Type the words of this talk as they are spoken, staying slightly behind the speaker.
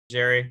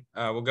Jerry.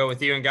 We'll go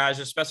with you. And guys,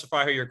 just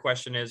specify who your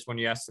question is when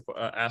you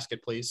ask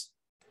it, please.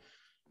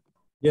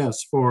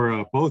 Yes,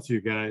 for both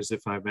you guys,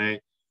 if I may.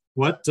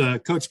 What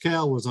Coach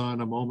Cal was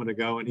on a moment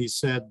ago, and he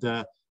said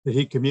that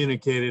he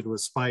communicated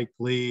with Spike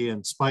Lee,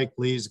 and Spike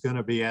Lee's going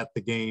to be at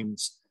the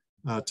games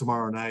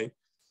tomorrow night.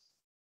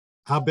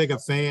 How big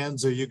of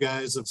fans are you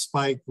guys of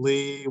Spike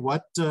Lee?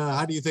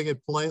 How do you think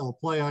will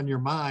play on your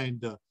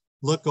mind to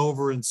look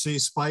over and see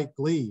Spike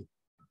Lee?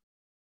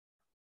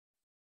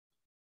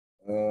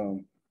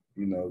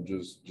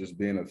 Just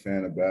being a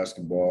fan of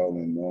basketball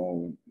and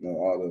knowing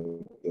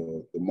all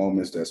the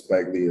moments that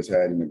Spike Lee has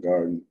had in the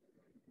Garden,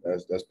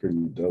 that's pretty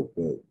dope.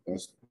 But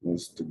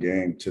once the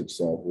game tips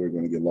off, we're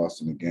going to get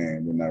lost in the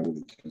game. We're not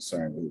really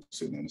concerned with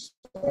sitting on the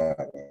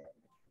sideline.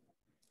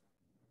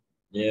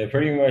 Yeah,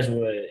 pretty much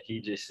what he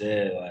just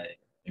said. Like,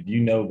 if you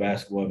know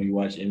basketball, if you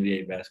watch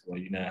NBA basketball,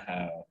 you know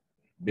how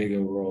big a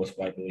role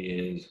Spike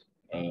Lee is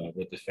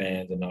with the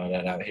fans and all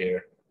that out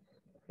here.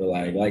 But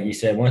like he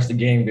said, once the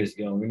game gets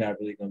going, we're not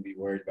really gonna be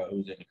worried about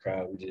who's in the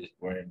crowd. We're just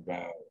worried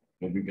about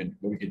what we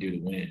could do to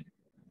win.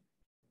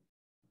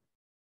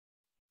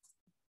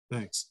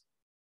 Thanks.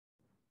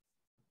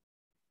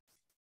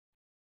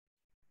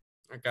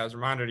 All right, guys,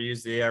 reminder to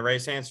use the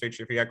raise hands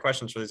feature if you got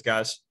questions for these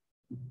guys.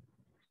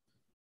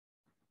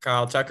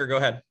 Kyle Tucker, go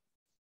ahead.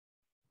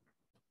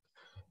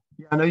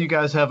 Yeah, I know you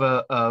guys have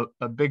a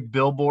big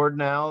billboard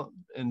now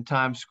in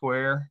Times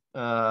Square.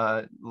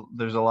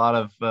 There's a lot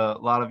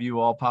of you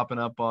all popping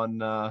up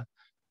on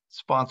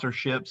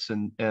sponsorships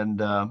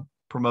and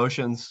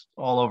promotions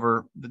all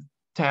over the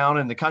town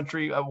and the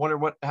country. I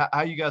wonder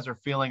how you guys are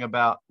feeling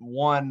about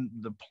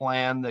the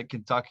plan that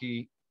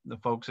the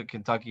folks at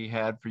Kentucky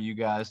had for you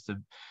guys to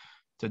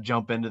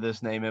jump into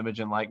this name, image,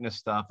 and likeness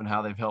stuff, and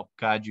how they've helped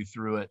guide you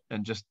through it,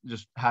 and just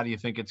how do you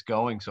think it's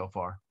going so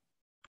far?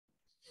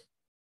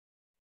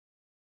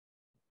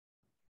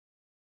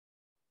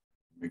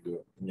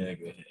 Yeah,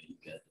 go ahead. You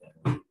got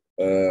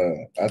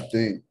that. I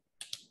think,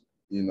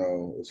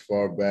 as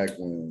far back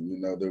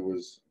when, there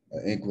was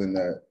an inkling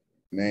that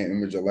name,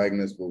 image, or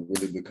likeness will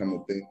really become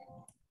a thing.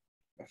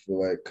 I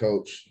feel like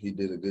Coach, he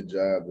did a good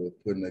job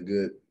of putting a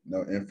good,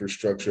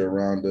 infrastructure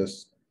around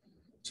us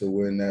to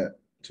when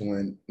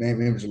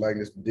name, image, or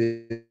likeness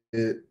did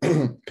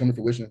come to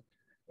fruition,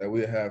 that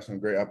we have some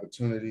great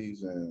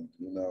opportunities. And,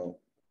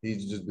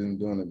 he's just been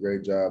doing a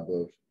great job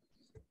of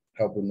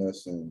helping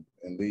us and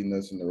leading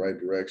us in the right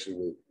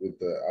direction with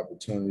the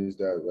opportunities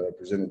that are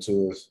presented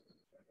to us.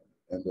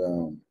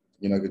 And,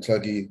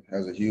 Kentucky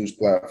has a huge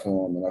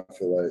platform, and I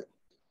feel like,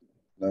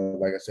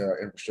 like I said,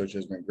 our infrastructure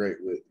has been great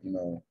with,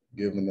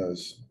 giving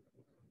us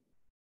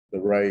the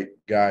right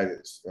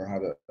guidance on how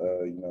to,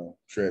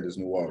 tread this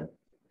new water.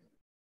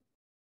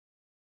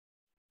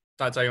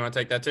 TyTy, you want to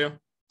take that too?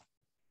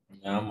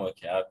 No, I'm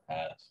okay. I'll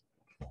pass.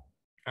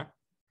 Okay.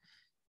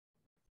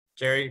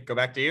 Jerry, go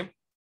back to you.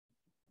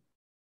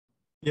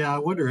 Yeah, I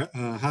wonder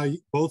how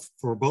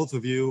both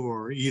of you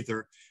or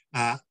either,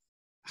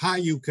 how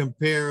you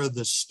compare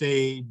the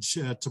stage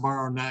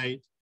tomorrow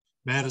night,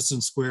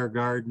 Madison Square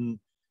Garden,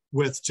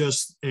 with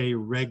just a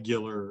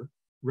regular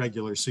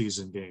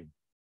season game.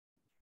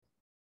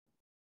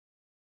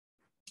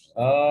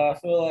 I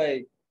feel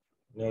like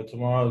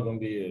tomorrow's gonna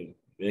be a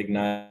big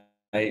night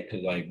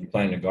because we're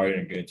playing the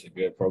Garden. It's a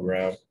good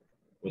program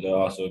with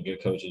also a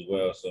good coach as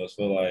well. So I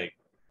feel like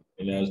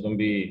it's gonna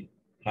be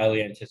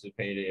highly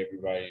anticipated.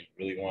 Everybody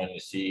really wanted to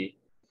see.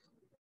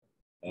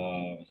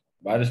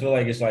 But I just feel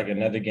like it's like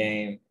another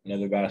game,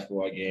 another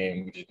basketball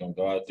game. We're just going to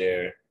go out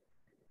there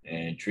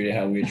and treat it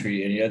how we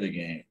treat any other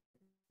game.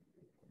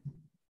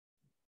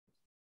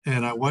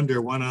 And I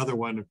wonder, one other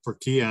one for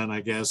Keion,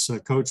 I guess,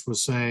 Coach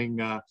was saying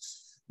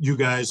you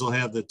guys will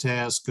have the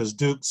task, because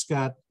Duke's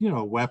got,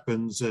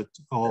 weapons at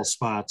all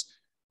spots,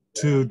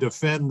 to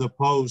defend the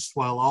post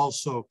while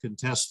also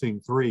contesting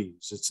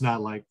threes. It's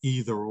not like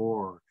either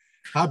or.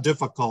 How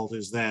difficult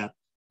is that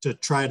to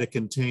try to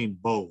contain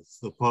both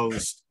the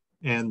post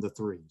and the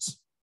threes?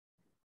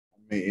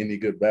 I mean, any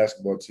good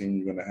basketball team,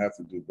 you're going to have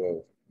to do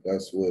both.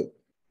 That's what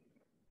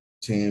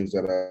teams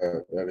that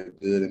are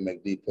good and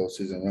make deep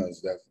postseason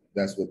runs,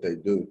 that's what they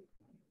do.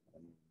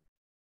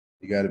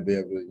 You got to be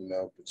able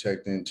to,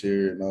 protect the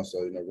interior and also,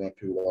 run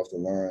people off the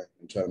line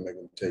and try to make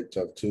them take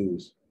tough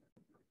twos.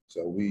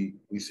 So we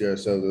see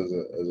ourselves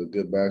as a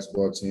good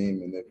basketball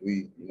team, and if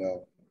we,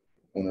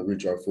 want to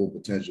reach our full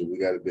potential, we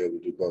got to be able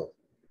to do both.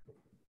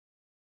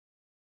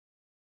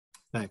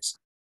 Thanks.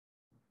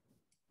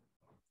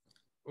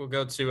 We'll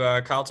go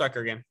to Kyle Tucker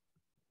again.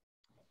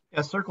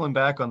 Yeah, circling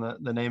back on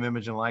the name,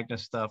 image, and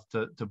likeness stuff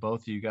to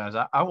both of you guys.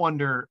 I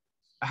wonder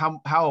how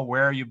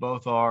aware you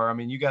both are. I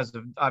mean, you guys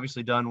have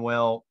obviously done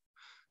well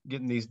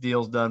getting these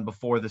deals done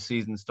before the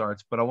season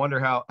starts, but I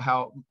wonder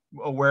how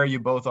aware you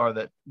both are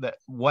that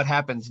what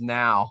happens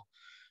now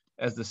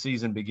as the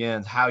season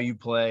begins, how you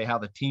play, how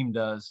the team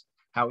does,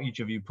 how each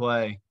of you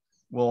play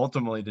will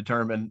ultimately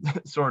determine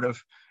sort of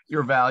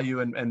your value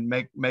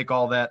and make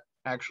all that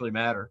actually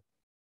matter.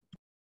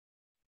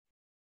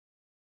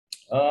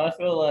 I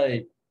feel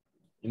like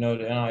the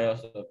NIL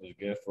stuff was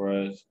good for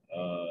us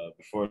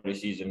before the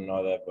season and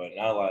all that, but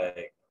now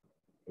like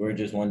we're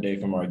just one day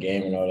from our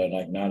game and all that.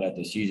 Like now that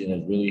the season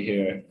is really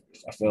here,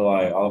 I feel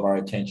like all of our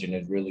attention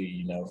is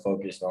really,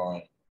 focused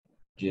on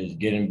just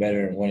getting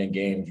better and winning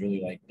games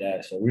really like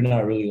that. So we're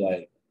not really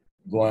like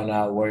going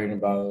out worrying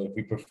about if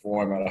we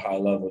perform at a high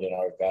level, then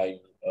our value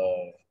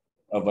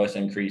of us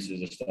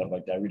increases and stuff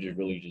like that. We're just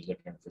really just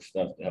looking for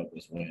stuff to help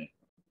us win.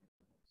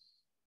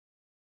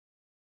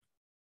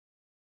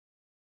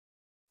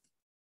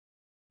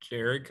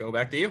 Jerry, go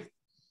back to you.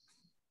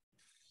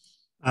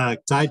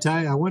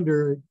 TyTy, I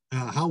wonder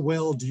how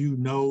well do you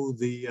know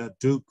the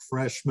Duke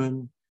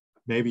freshmen?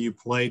 Maybe you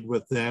played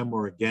with them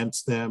or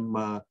against them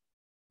on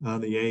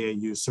the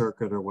AAU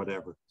circuit or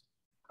whatever.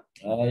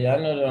 Yeah, I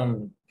know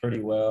them pretty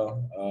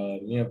well.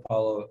 Me and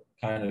Paulo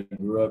kind of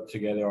grew up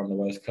together on the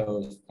West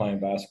Coast playing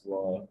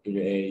basketball through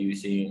the AAU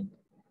scene.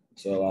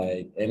 So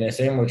like, and then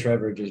same with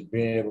Trevor, just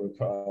being able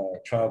to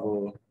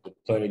travel to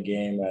play the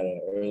game at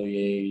an early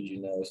age,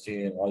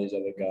 seeing all these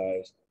other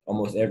guys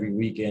almost every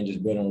weekend,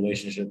 just building a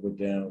relationship with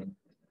them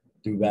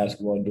through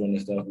basketball and doing the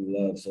stuff we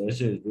love. So it's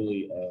just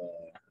really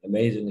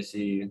amazing to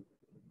see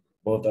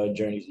both our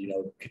journeys,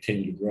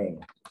 continue to grow.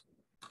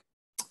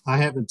 I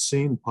haven't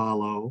seen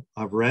Paulo.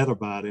 I've read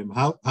about him.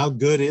 How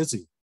good is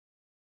he?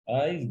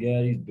 He's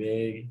good. He's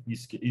big.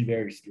 He's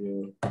very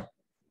skilled.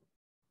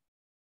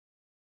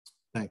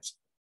 Thanks.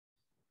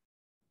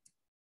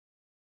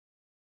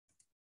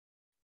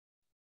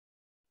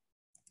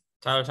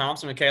 Tyler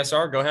Thompson at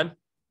KSR, go ahead.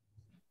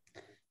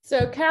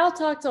 So Cal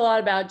talked a lot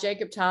about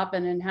Jacob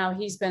Toppin and how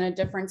he's been a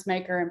difference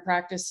maker in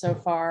practice so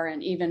far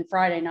and even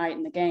Friday night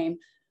in the game.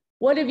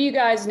 What have you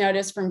guys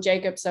noticed from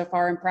Jacob so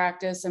far in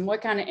practice, and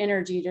what kind of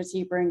energy does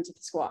he bring to the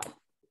squad?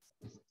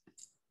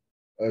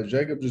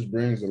 Jacob just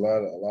brings a lot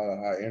of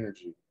high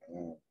energy.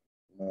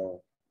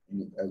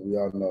 As we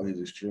all know,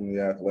 he's extremely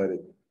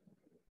athletic,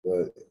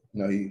 but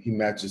he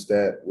matches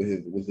that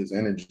with his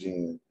energy,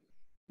 and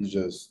he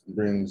just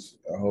brings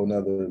a whole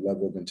nother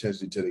level of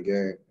intensity to the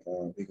game.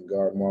 He can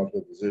guard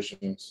multiple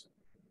positions.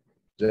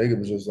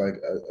 Jacob is just like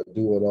a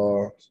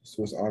do-it-all,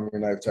 Swiss Army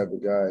knife type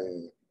of guy,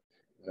 and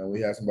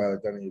when you have somebody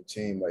like that on your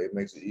team, like it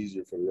makes it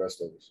easier for the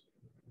rest of us.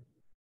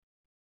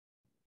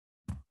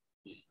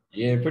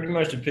 Yeah, pretty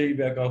much to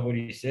piggyback off what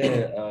he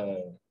said,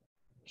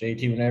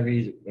 JT, whenever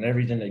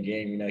he's in the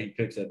game, he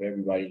picks up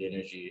everybody's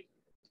energy.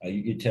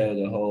 You could tell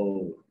the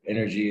whole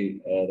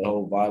energy, the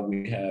whole vibe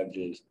we have,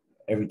 just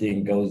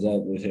everything goes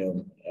up with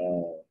him.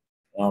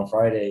 On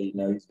Friday,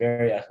 he's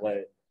very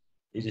athletic.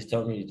 He just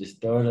told me to just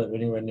throw it up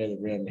anywhere near the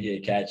rim and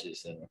he'd catch it.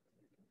 So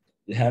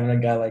having a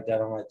guy like that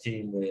on my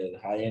team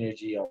with high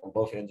energy on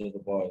both ends of the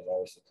ball is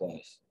always a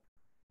plus.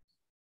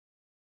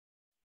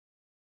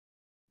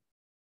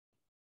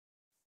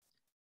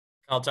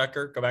 Kyle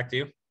Tucker, go back to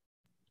you.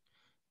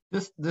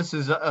 This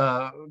is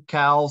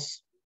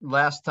Cal's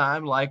last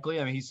time,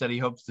 likely. I mean, he said he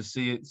hopes to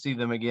see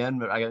them again,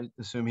 but I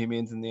assume he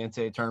means in the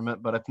NCAA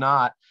tournament. But if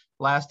not,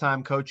 last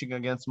time coaching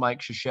against Mike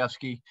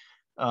Krzyzewski.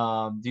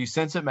 Do you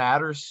sense it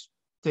matters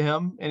to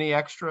him any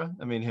extra?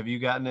 I mean, have you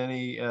gotten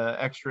any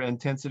extra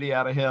intensity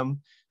out of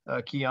him,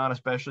 Keion,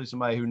 especially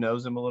somebody who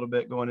knows him a little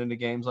bit going into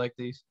games like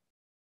these?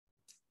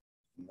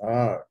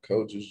 Nah,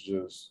 coach is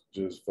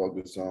just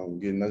focused on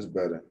getting us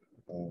better.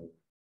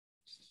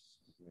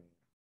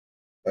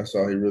 That's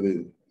all he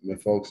really been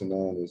focusing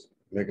on, is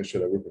making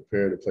sure that we're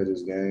prepared to play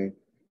this game.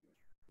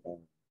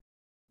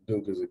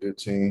 Duke is a good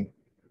team.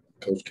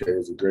 Coach K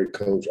is a great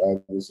coach,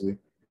 obviously.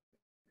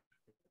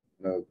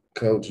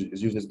 Coach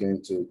is using this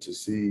game to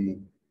see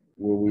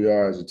where we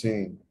are as a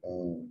team.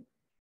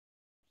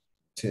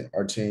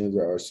 Our teams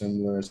are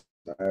similar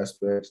in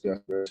aspects.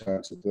 Got very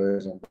talented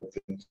players on both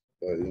teams,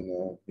 but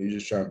he's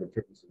just trying to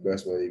prepare us the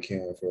best way he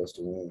can for us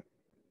to win.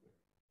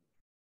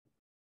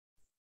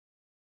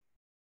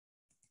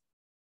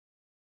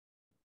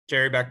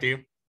 Jerry, back to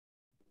you.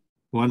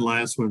 One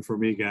last one for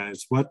me,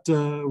 guys. What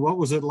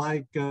was it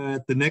like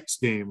at the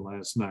next game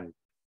last night?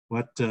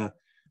 What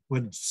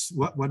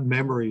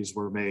memories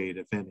were made,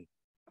 if any?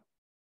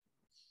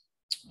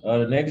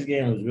 The next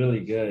game was really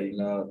good. It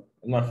was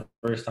my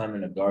first time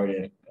in the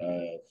Garden.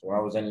 When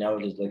I was in there, I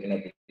was just looking up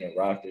at the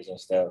Rockets and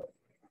stuff.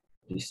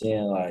 Just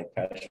seeing like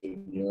Patrick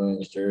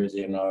Ewing's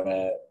jersey and all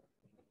that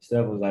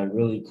stuff was like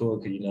really cool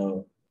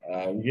because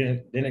we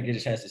didn't get a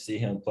chance to see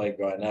him play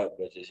growing up,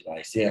 but just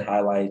like seeing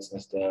highlights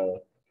and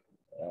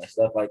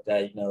stuff like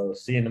that.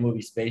 Seeing the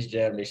movie Space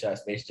Jam, they shot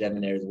Space Jam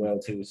in there as well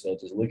too. So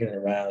just looking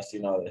around,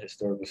 seeing all the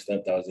historical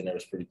stuff that was in there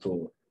was pretty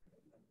cool.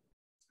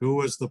 Who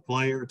was the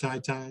player,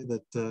 TyTy,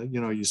 that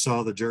you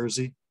saw the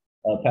jersey?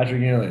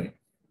 Patrick Ewing.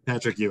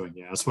 Patrick Ewing,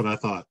 yeah, that's what I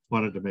thought.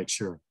 Wanted to make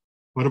sure.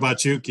 What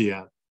about you,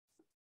 Keion?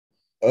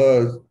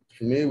 For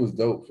me, it was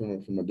dope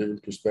from a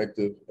different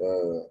perspective.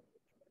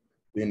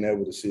 Being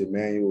able to see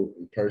Emmanuel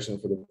in person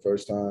for the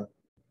first time,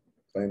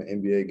 playing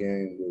an NBA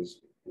game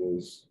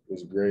was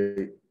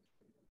great.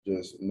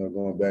 Just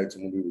going back to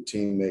when we were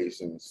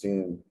teammates and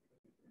seeing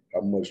how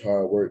much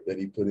hard work that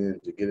he put in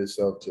to get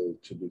himself to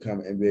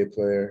become an NBA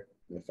player,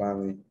 and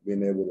finally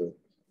being able to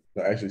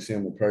actually see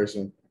him in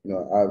person you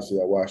know,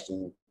 obviously I watched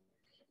him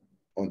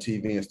on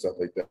TV and stuff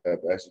like that,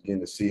 but actually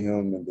getting to see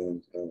him and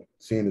then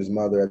seeing his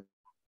mother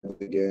at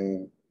the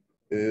game,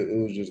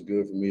 it was just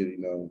good for me to, you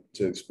know,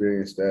 to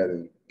experience that,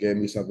 and gave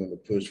me something to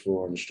push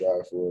for and to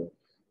strive for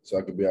so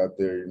I could be out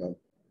there, you know,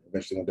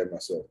 eventually one day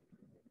myself.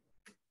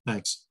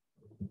 Thanks.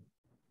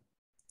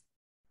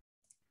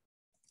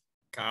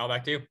 Kyle,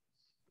 back to you.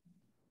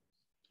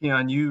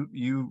 Keion,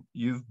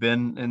 you've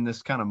been in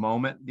this kind of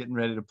moment, getting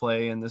ready to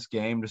play in this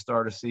game to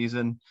start a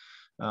season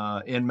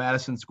in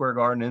Madison Square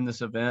Garden in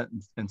this event,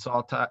 and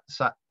saw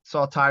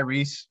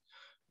Tyrese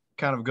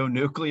kind of go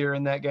nuclear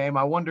in that game.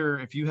 I wonder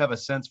if you have a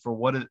sense for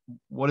what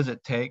does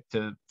it take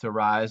to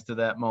rise to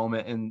that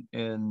moment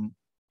in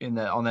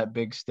that on that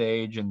big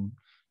stage, and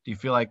do you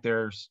feel like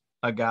there's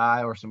a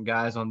guy or some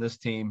guys on this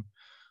team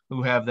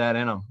who have that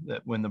in them,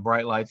 that when the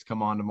bright lights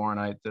come on tomorrow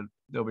night, that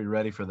they'll be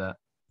ready for that?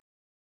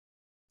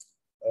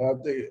 I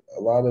think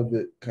a lot of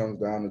it comes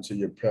down into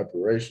your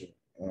preparation.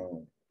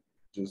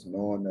 Just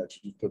knowing that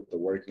you put the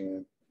work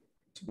in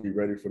to be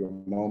ready for the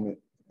moment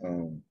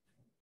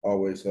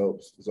always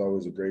helps. It's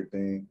always a great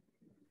thing.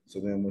 So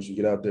then once you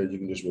get out there, you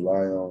can just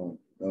rely on,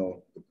 you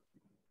know,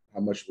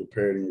 how much you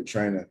prepared in your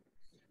training.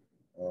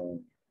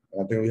 And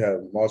I think we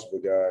have multiple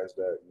guys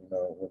that, you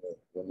know,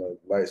 when the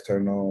lights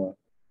turn on,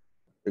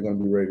 they're going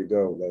to be ready to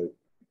go. Like,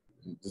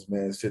 this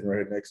man sitting right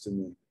here next to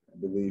me, I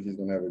believe he's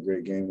going to have a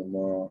great game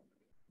tomorrow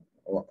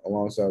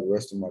alongside the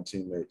rest of my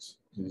teammates.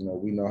 You know,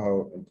 we know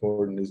how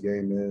important this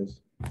game is.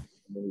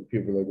 Many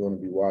people are going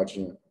to be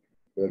watching,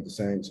 but at the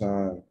same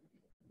time,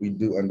 we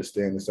do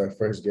understand it's our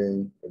first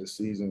game of the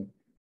season,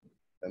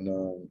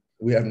 and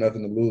we have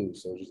nothing to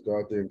lose. So just go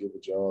out there and give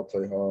it your all,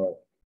 play hard,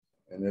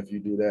 and if you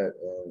do that,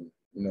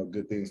 you know,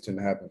 good things tend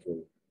to happen for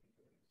you.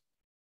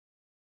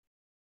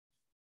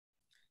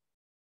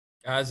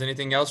 Guys,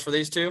 anything else for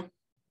these two?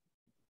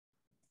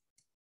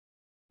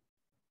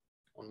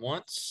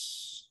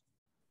 Once,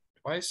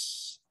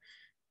 twice.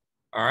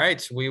 All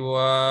right, we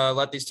will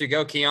let these two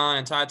go. Keion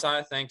and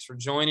TyTy, thanks for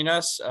joining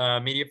us.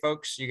 Media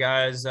folks, you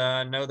guys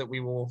know that we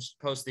will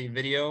post the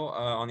video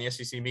on the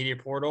SEC Media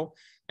Portal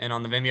and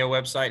on the Vimeo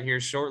website here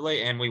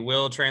shortly, and we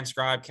will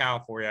transcribe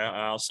Cal for you.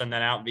 I'll send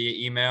that out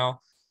via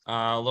email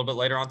a little bit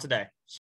later on today.